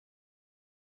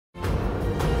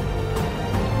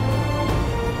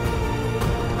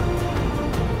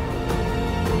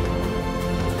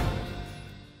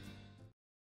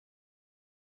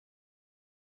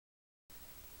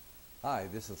Hi,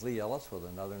 this is Lee Ellis with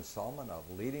another installment of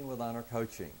Leading with Honor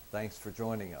Coaching. Thanks for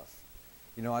joining us.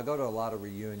 You know, I go to a lot of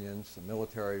reunions,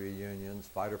 military reunions,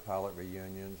 fighter pilot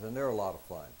reunions, and they're a lot of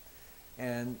fun.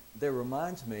 And they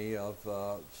reminds me of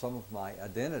some of my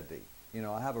identity. You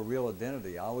know, I have a real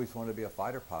identity. I always wanted to be a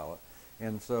fighter pilot.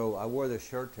 And so I wore this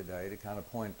shirt today to kind of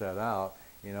point that out.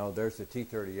 You know, there's the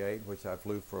T-38, which I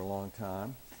flew for a long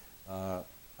time.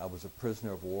 I was a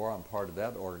prisoner of war. I'm part of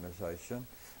that organization.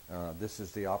 This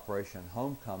is the Operation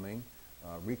Homecoming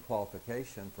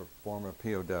requalification for former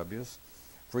POWs.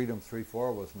 Freedom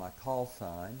 3-4 was my call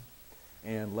sign.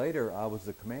 And later I was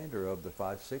the commander of the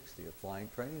 560th Flying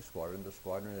Training Squadron, the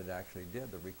squadron that actually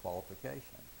did the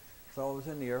requalification. So I was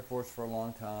in the Air Force for a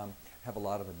long time, have a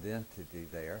lot of identity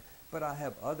there, but I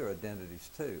have other identities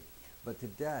too. But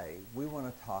today we want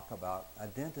to talk about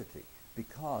identity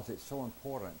because it's so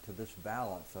important to this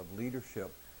balance of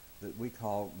leadership that we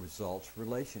call results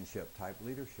relationship type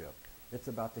leadership. It's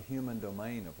about the human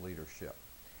domain of leadership.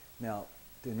 Now,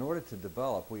 in order to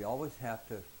develop, we always have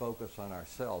to focus on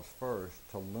ourselves first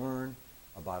to learn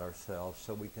about ourselves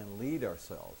so we can lead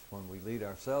ourselves. When we lead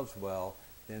ourselves well,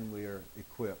 then we are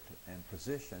equipped and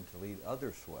positioned to lead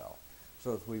others well.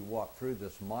 So as we walk through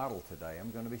this model today,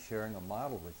 I'm going to be sharing a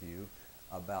model with you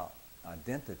about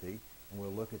identity. And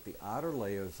we'll look at the outer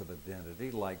layers of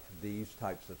identity, like these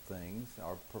types of things,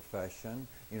 our profession.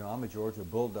 You know, I'm a Georgia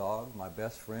Bulldog. My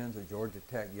best friend's a Georgia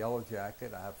Tech Yellow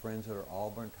Jacket. I have friends that are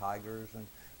Auburn Tigers and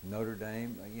Notre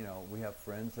Dame. You know, we have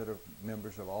friends that are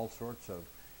members of all sorts of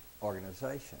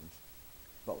organizations.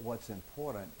 But what's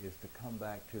important is to come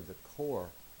back to the core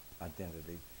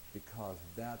identity because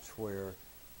that's where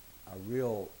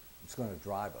it's going to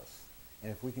drive us.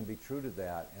 And if we can be true to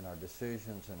that in our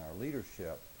decisions and our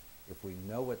leadership, if we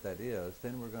know what that is,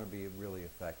 then we're going to be really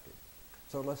effective.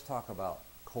 So let's talk about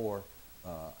core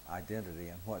identity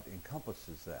and what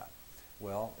encompasses that.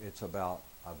 Well, it's about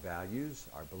our values,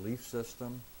 our belief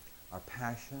system, our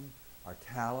passion, our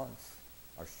talents,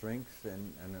 our strengths,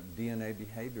 and DNA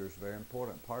behavior is a very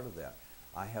important part of that.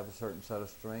 I have a certain set of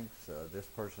strengths, this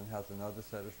person has another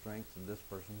set of strengths, and this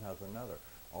person has another.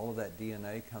 All of that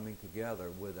DNA coming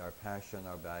together with our passion,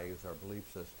 our values, our belief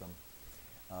system,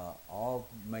 all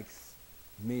makes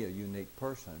me a unique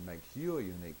person, makes you a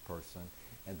unique person,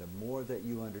 and the more that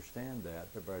you understand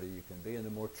that, the better you can be, and the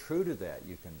more true to that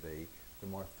you can be, the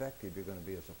more effective you're going to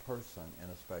be as a person, and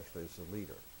especially as a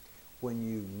leader. When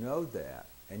you know that,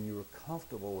 and you're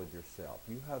comfortable with yourself,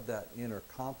 you have that inner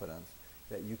confidence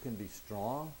that you can be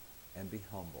strong and be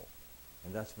humble,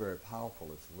 and that's very powerful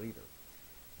as a leader.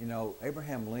 You know,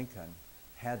 Abraham Lincoln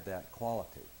had that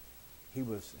quality.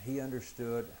 He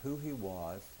understood who he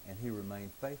was, and he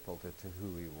remained faithful to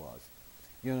who he was.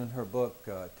 You know, in her book,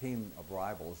 Team of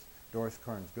Rivals, Doris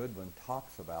Kearns Goodwin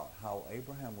talks about how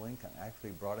Abraham Lincoln actually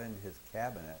brought into his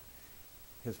cabinet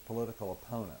his political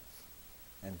opponents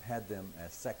and had them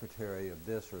as secretary of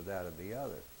this or that or the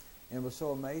other. And it was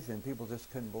so amazing, people just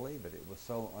couldn't believe it. It was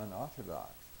so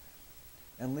unorthodox.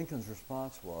 And Lincoln's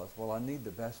response was, well, I need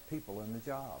the best people in the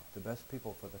job, the best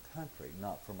people for the country,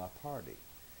 not for my party.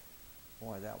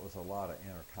 Boy, that was a lot of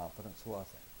inner confidence,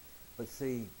 wasn't it? But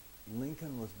see,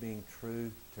 Lincoln was being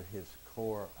true to his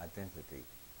core identity,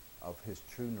 of his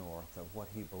true north, of what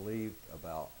he believed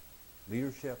about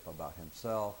leadership, about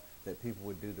himself, that people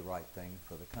would do the right thing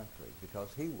for the country,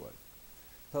 because he would.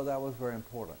 So that was very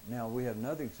important. Now, we have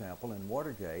another example in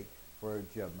Watergate where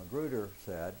Jeb Magruder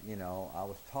said, you know, I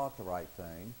was taught the right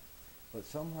thing, but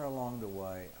somewhere along the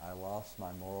way, I lost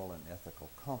my moral and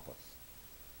ethical compass,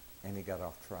 and he got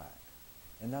off track.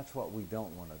 And that's what we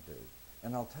don't want to do.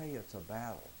 And I'll tell you, it's a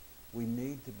battle. We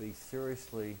need to be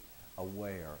seriously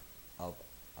aware of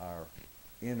our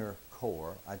inner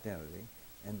core identity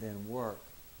and then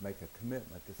make a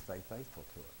commitment to stay faithful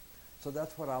to it. So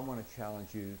that's what I want to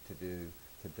challenge you to do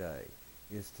today,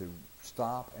 is to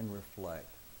stop and reflect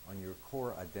on your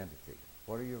core identity.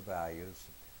 What are your values,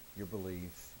 your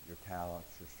beliefs, your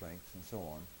talents, your strengths, and so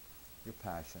on, your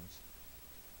passions,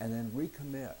 and then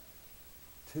recommit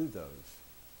to those,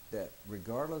 that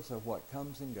regardless of what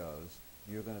comes and goes,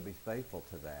 you're going to be faithful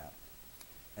to that,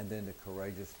 and then to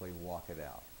courageously walk it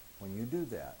out. When you do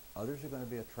that, others are going to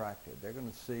be attracted. They're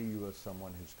going to see you as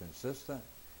someone who's consistent,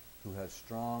 who has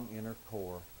strong inner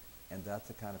core, and that's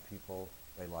the kind of people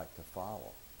they like to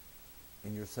follow.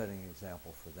 And you're setting an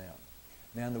example for them.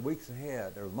 Now, in the weeks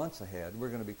ahead, or months ahead, we're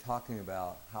going to be talking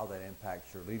about how that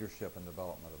impacts your leadership and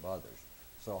development of others.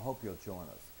 So I hope you'll join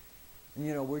us. And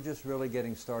you know, we're just really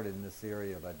getting started in this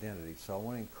area of identity, so I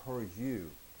want to encourage you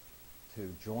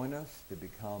to join us, to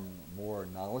become more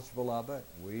knowledgeable of it.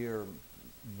 We are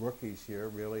rookies here,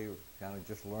 really kind of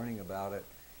just learning about it.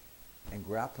 and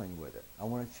grappling with it. I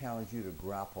want to challenge you to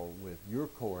grapple with your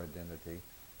core identity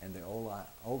and the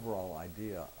overall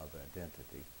idea of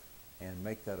identity and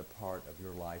make that a part of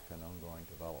your life and ongoing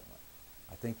development.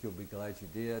 I think you'll be glad you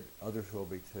did. Others will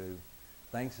be too.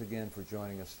 Thanks again for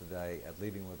joining us today at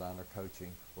Leading with Honor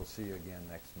Coaching. We'll see you again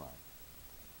next month.